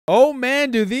Oh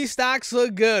man, do these stocks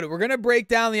look good. We're going to break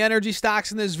down the energy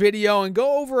stocks in this video and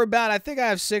go over about, I think I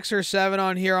have 6 or 7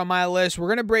 on here on my list. We're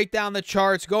going to break down the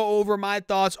charts, go over my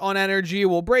thoughts on energy.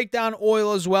 We'll break down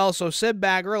oil as well, so sit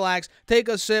back, relax, take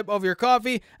a sip of your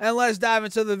coffee, and let's dive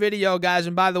into the video, guys.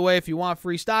 And by the way, if you want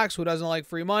free stocks, who doesn't like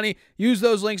free money, use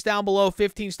those links down below.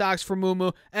 15 stocks from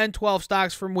Moomoo and 12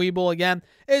 stocks from Webull. Again,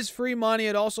 it's free money.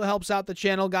 It also helps out the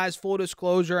channel, guys, full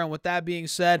disclosure. And with that being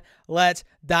said, let's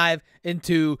dive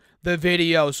into the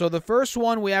video. So the first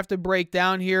one we have to break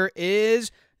down here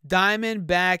is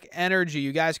Diamondback Energy.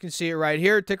 You guys can see it right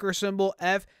here, ticker symbol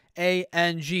FANG.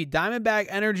 Diamondback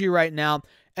Energy right now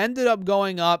ended up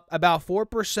going up about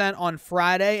 4% on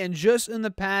Friday, and just in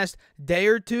the past day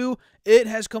or two, it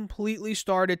has completely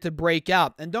started to break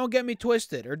out. And don't get me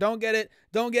twisted, or don't get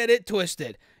it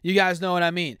twisted. You guys know what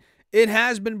I mean. It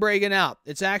has been breaking out.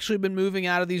 It's actually been moving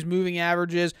out of these moving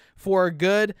averages for a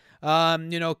good,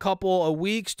 couple of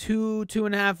weeks, two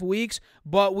and a half weeks.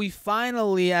 But we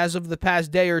finally, as of the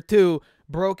past day or two,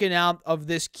 broken out of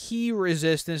this key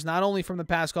resistance, not only from the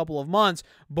past couple of months,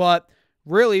 but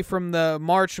really from the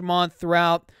March month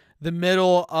throughout the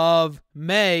middle of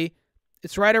May.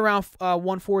 It's right around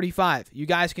 145. You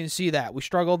guys can see that. We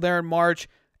struggled there in March,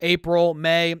 April,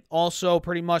 May, also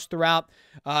pretty much throughout,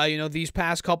 these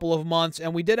past couple of months.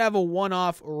 And we did have a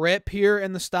one-off rip here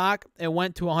in the stock. It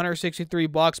went to 163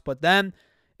 bucks, but then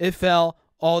it fell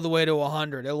all the way to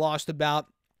 100. It lost about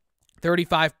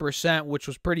 35%, which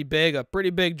was pretty big, a pretty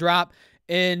big drop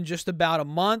in just about a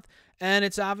month. And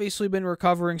it's obviously been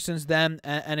recovering since then.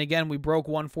 And again, we broke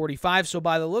 145. So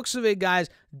by the looks of it, guys,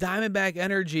 Diamondback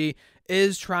Energy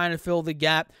is trying to fill the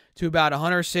gap to about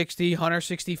 160,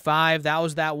 165. That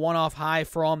was that one-off high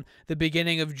from the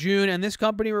beginning of June. And this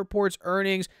company reports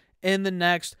earnings in the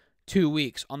next 2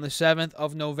 weeks on the 7th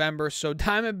of November. So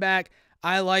Diamondback,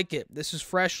 I like it. This is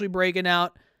freshly breaking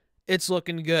out. It's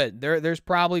looking good. There's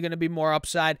probably going to be more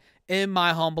upside in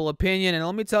my humble opinion. And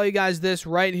let me tell you guys this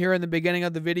right here in the beginning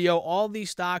of the video. All these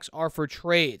stocks are for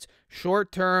trades,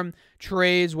 short-term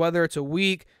trades, whether it's a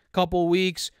week, couple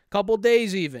weeks, couple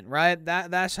days even, right?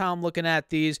 That's how I'm looking at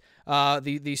these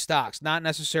stocks, not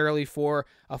necessarily for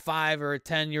a 5 or a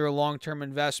 10-year long-term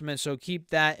investment. So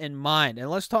keep that in mind. And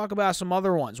let's talk about some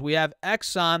other ones. We have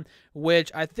Exxon,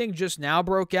 which I think just now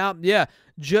broke out. Yeah,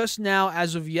 just now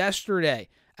as of yesterday.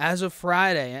 As of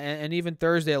Friday and even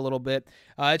Thursday a little bit,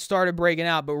 it started breaking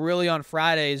out. But really on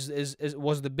Friday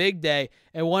was the big day.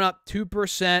 It went up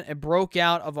 2%. It broke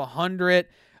out of 100.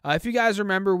 If you guys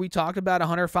remember, we talked about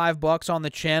 105 bucks on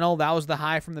the channel. That was the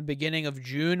high from the beginning of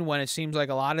June, when it seems like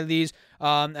a lot of these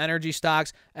energy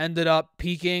stocks ended up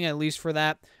peaking, at least for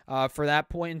that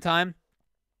point in time.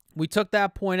 We took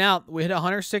that point out. We hit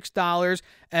 $106.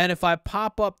 And if I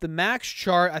pop up the max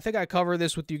chart, I think I covered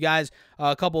this with you guys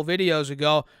a couple videos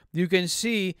ago. You can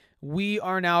see we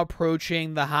are now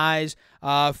approaching the highs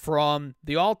from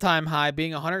the all-time high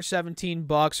being 117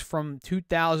 bucks from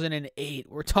 2008.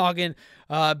 We're talking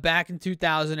back in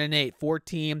 2008,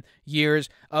 14 years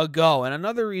ago. And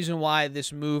another reason why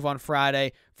this move on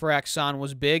Friday for Exxon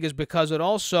was big is because it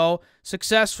also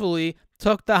successfully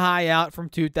took the high out from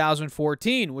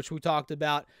 2014, which we talked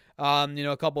about,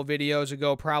 a couple videos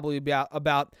ago, probably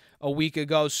about a week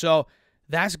ago. So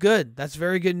that's good. That's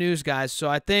very good news, guys. So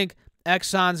I think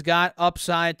Exxon's got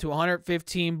upside to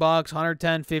 115 bucks,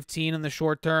 110, 15 in the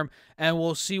short term, and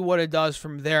we'll see what it does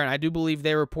from there. And I do believe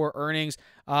they report earnings,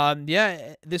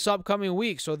 this upcoming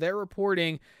week. So they're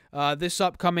reporting this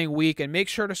upcoming week, and make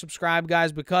sure to subscribe,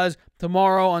 guys, because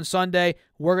tomorrow on Sunday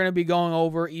we're going to be going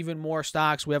over even more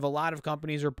stocks. We have a lot of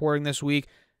companies reporting this week.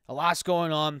 A lot's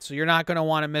going on, so you're not going to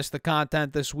want to miss the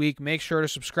content this week. Make sure to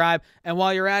subscribe, and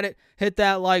while you're at it, hit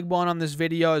that like button on this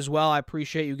video as well. I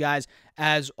appreciate you guys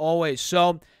as always.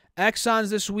 So Exxon's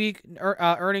this week,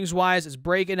 earnings-wise, is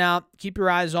breaking out. Keep your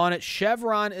eyes on it.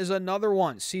 Chevron is another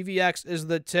one. CVX is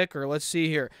the ticker. Let's see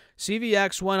here.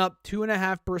 CVX went up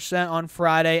 2.5% on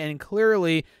Friday, and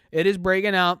clearly it is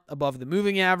breaking out above the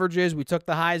moving averages. We took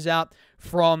the highs out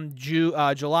from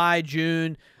July,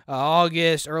 June,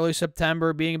 August, early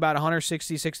September, being about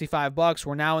 160, 65 bucks.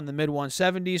 We're now in the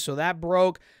mid-170s, so that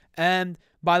broke. And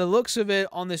by the looks of it,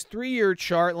 on this 3-year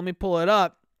chart, let me pull it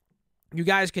up. You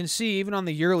guys can see, even on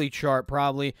the yearly chart,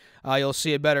 probably, you'll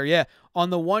see it better. Yeah, on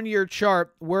the 1-year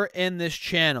chart, we're in this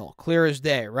channel, clear as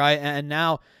day, right? And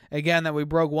now, again, that we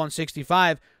broke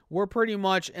 165, we're pretty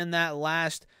much in that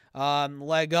last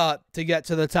leg up to get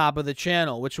to the top of the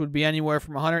channel, which would be anywhere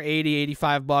from 180,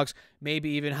 85 bucks,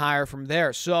 maybe even higher from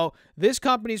there. So this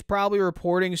company's probably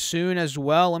reporting soon as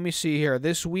well. Let me see here.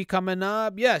 This week coming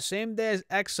up, yeah, same day as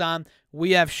Exxon,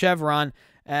 we have Chevron.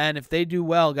 And if they do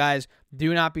well, guys,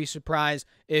 do not be surprised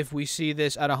if we see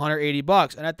this at 180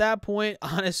 bucks. And at that point,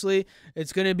 honestly,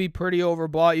 it's going to be pretty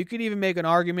overbought. You could even make an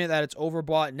argument that it's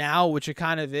overbought now, which it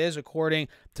kind of is according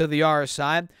to the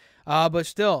RSI. But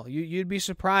still, you'd be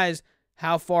surprised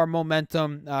how far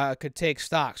momentum could take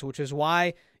stocks, which is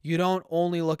why you don't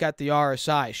only look at the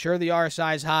RSI. Sure, the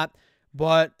RSI is hot,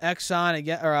 but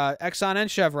Exxon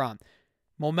and Chevron,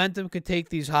 momentum could take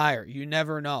these higher. You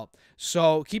never know.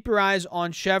 So keep your eyes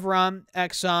on Chevron,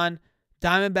 Exxon,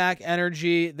 Diamondback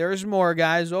Energy. There's more,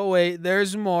 guys. Oh, wait,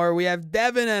 there's more. We have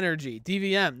Devon Energy,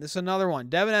 DVM. This is another one.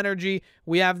 Devon Energy,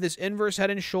 we have this inverse head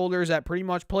and shoulders that pretty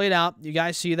much played out. You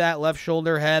guys see that? Left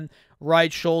shoulder, head,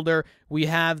 right shoulder. We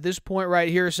have this point right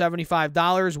here,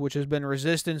 $75, which has been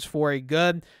resistance for a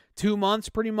good 2 months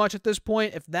pretty much at this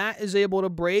point. If that is able to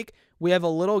break, we have a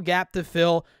little gap to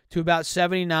fill to about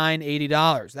 $79,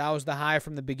 $80. That was the high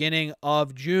from the beginning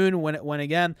of June when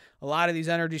again, a lot of these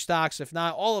energy stocks, if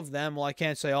not all of them, well, I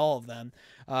can't say all of them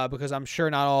because I'm sure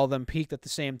not all of them peaked at the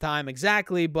same time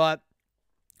exactly, but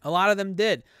a lot of them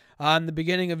did in the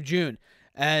beginning of June.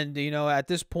 And, you know, at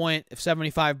this point, if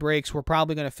 75 breaks, we're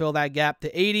probably going to fill that gap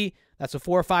to 80. That's a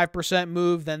 4 or 5%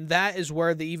 move. Then that is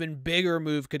where the even bigger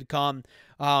move could come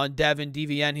on Devon,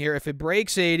 DVN here. If it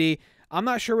breaks 80, I'm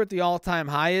not sure what the all-time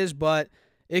high is, but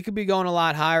it could be going a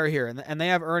lot higher here. And they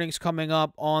have earnings coming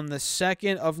up on the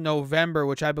 2nd of November,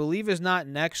 which I believe is not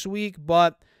next week,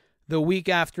 but the week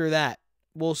after that.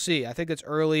 We'll see. I think it's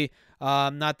early,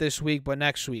 not this week, but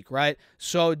next week, right?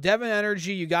 So Devon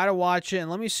Energy, you got to watch it.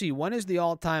 And let me see, when is the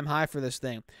all-time high for this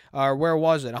thing? Where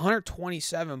was it?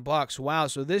 127 bucks. Wow.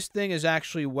 So this thing is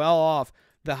actually well off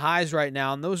the highs right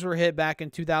now, and those were hit back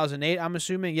in 2008, I'm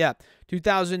assuming. Yeah,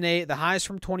 2008. The highs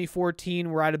from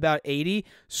 2014 were at about 80.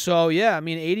 So, yeah, I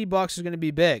mean, 80 bucks is going to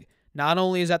be big. Not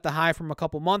only is that the high from a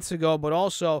couple months ago, but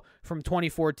also from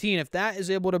 2014. If that is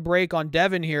able to break on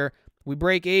Devon here, we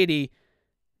break 80,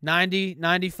 90,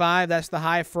 95, that's the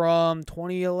high from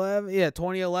 2011. Yeah,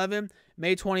 2011,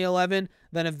 May 2011.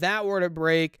 Then if that were to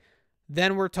break,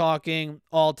 then we're talking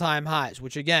all-time highs,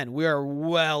 which, again, we are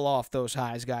well off those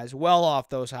highs, guys. Well off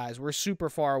those highs. We're super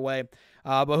far away,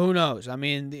 but who knows? I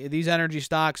mean, these energy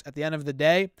stocks, at the end of the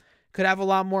day, could have a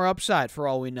lot more upside for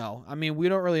all we know. I mean, we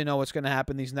don't really know what's going to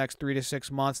happen these next 3 to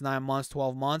 6 months, 9 months,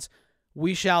 12 months.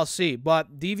 We shall see.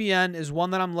 But DVN is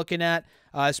one that I'm looking at,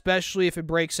 especially if it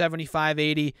breaks 75,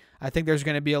 80. I think there's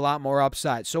going to be a lot more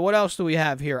upside. So what else do we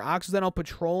have here? Occidental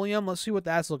Petroleum. Let's see what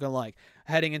that's looking like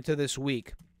heading into this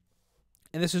week.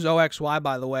 And this is OXY,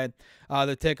 by the way,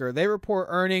 the ticker. They report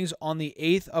earnings on the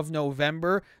 8th of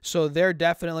November, so they're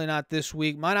definitely not this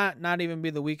week. Might not even be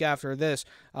the week after this.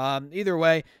 Either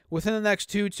way, within the next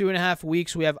 2.5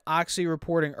 weeks, we have Oxy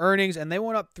reporting earnings, and they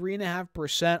went up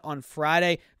 3.5% on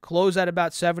Friday, closed at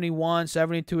about 71,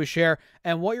 72 a share.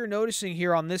 And what you're noticing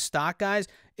here on this stock, guys,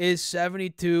 is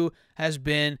 72 has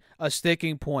been a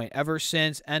sticking point ever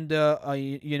since end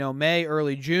of May,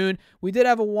 early June. We did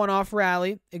have a one-off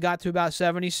rally. It got to about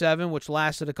 77, which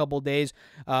lasted a couple days.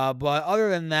 But other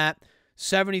than that,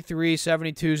 73,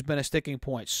 72 has been a sticking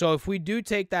point. So if we do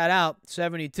take that out,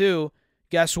 72,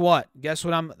 guess what? Guess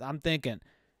what I'm thinking?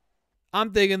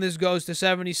 I'm thinking this goes to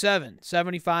 77,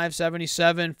 75,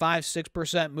 77,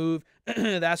 5-6% move.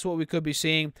 That's what we could be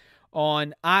seeing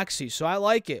on Oxy. So I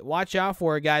like it. Watch out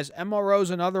for it, guys. MRO is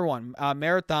another one.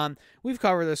 Marathon. We've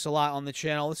covered this a lot on the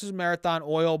channel. This is Marathon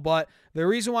Oil, but the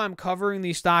reason why I'm covering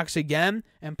these stocks again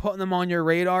and putting them on your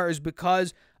radar is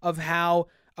because of how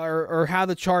how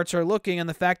the charts are looking and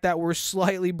the fact that we're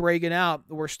slightly breaking out.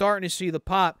 We're starting to see the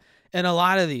pop in a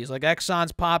lot of these. Like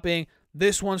Exxon's popping.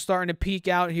 This one's starting to peak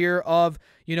out here of,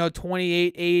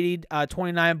 28.80,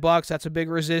 29 bucks. That's a big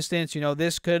resistance.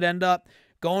 This could end up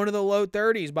going to the low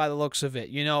 30s by the looks of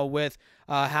it, with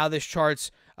how this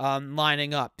chart's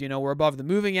lining up. We're above the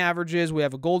moving averages. We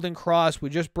have a golden cross. We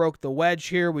just broke the wedge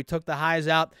here. We took the highs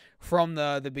out from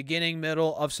the beginning,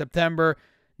 middle of September.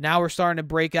 Now we're starting to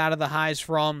break out of the highs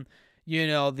from,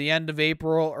 the end of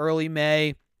April, early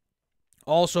May,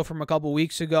 also from a couple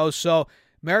weeks ago. So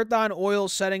Marathon Oil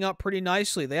setting up pretty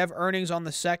nicely. They have earnings on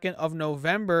the 2nd of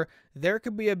November. There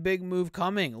could be a big move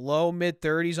coming. Low,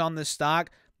 mid-30s on the stock.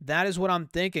 That is what I'm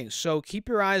thinking. So keep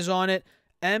your eyes on it.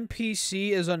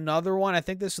 MPC is another one. I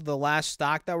think this is the last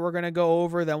stock that we're going to go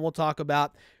over. Then we'll talk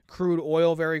about crude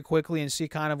oil very quickly and see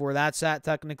kind of where that's at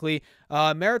technically.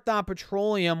 Marathon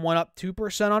Petroleum went up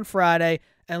 2% on Friday.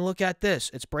 And look at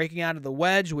this. It's breaking out of the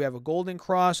wedge. We have a golden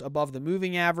cross above the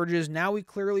moving averages. Now we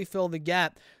clearly fill the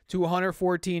gap to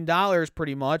 $114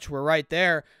 pretty much. We're right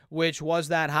there, which was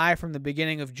that high from the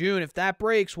beginning of June. If that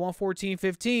breaks,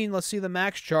 114.15, let's see the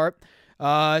max chart.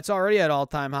 It's already at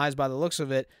all-time highs by the looks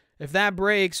of it. If that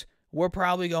breaks, we're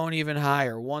probably going even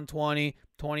higher, 120,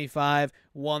 25,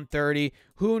 130.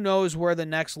 Who knows where the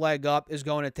next leg up is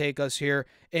going to take us here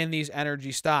in these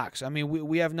energy stocks? I mean,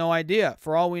 we have no idea.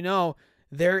 For all we know,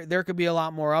 there could be a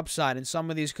lot more upside, and some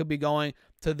of these could be going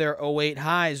to their '08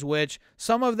 highs, which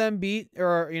some of them beat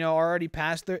or already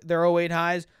passed their '08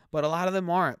 highs, but a lot of them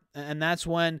aren't. And that's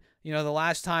when, the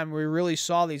last time we really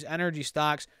saw these energy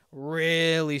stocks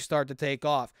really start to take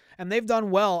off. And they've done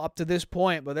well up to this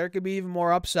point, but there could be even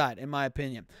more upside, in my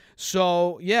opinion.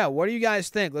 So, yeah, what do you guys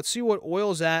think? Let's see what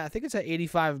oil's at. I think it's at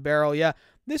 85 a barrel. Yeah,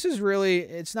 this is really,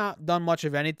 it's not done much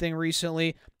of anything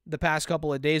recently. The past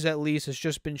couple of days, at least, it's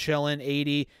just been chilling,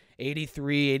 80,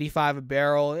 83, 85 a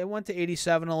barrel. It went to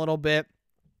 87 a little bit.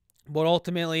 But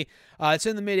ultimately, it's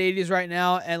in the mid-80s right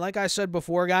now. And like I said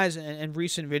before, guys, in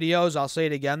recent videos, I'll say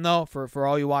it again, though, for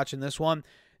all you watching this one,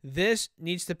 this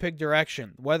needs to pick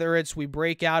direction. Whether it's we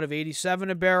break out of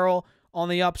 87 a barrel on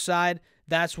the upside,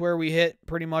 that's where we hit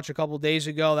pretty much a couple days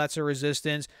ago. That's a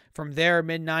resistance. From there,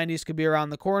 mid-90s could be around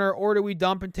the corner. Or do we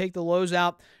dump and take the lows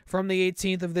out from the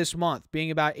 18th of this month, being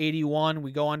about 81?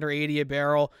 We go under 80 a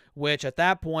barrel, which at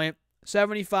that point,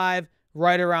 75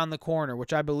 right around the corner,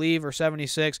 which I believe, or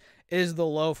 76, is the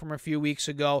low from a few weeks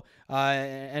ago,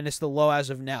 and it's the low as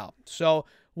of now. So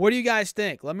what do you guys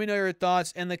think? Let me know your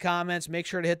thoughts in the comments. Make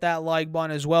sure to hit that like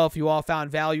button as well if you all found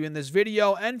value in this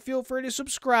video, and feel free to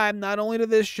subscribe not only to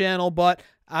this channel, but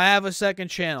I have a second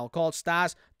channel called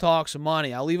Stas Talks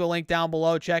Money. I'll leave a link down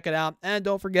below. Check it out. And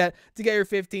don't forget to get your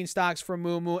 15 stocks from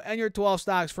Moo and your 12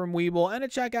 stocks from Weeble, and to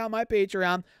check out my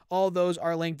Patreon. All those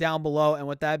are linked down below. And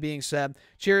with that being said,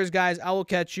 cheers, guys. I will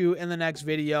catch you in the next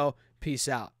video. Peace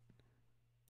out.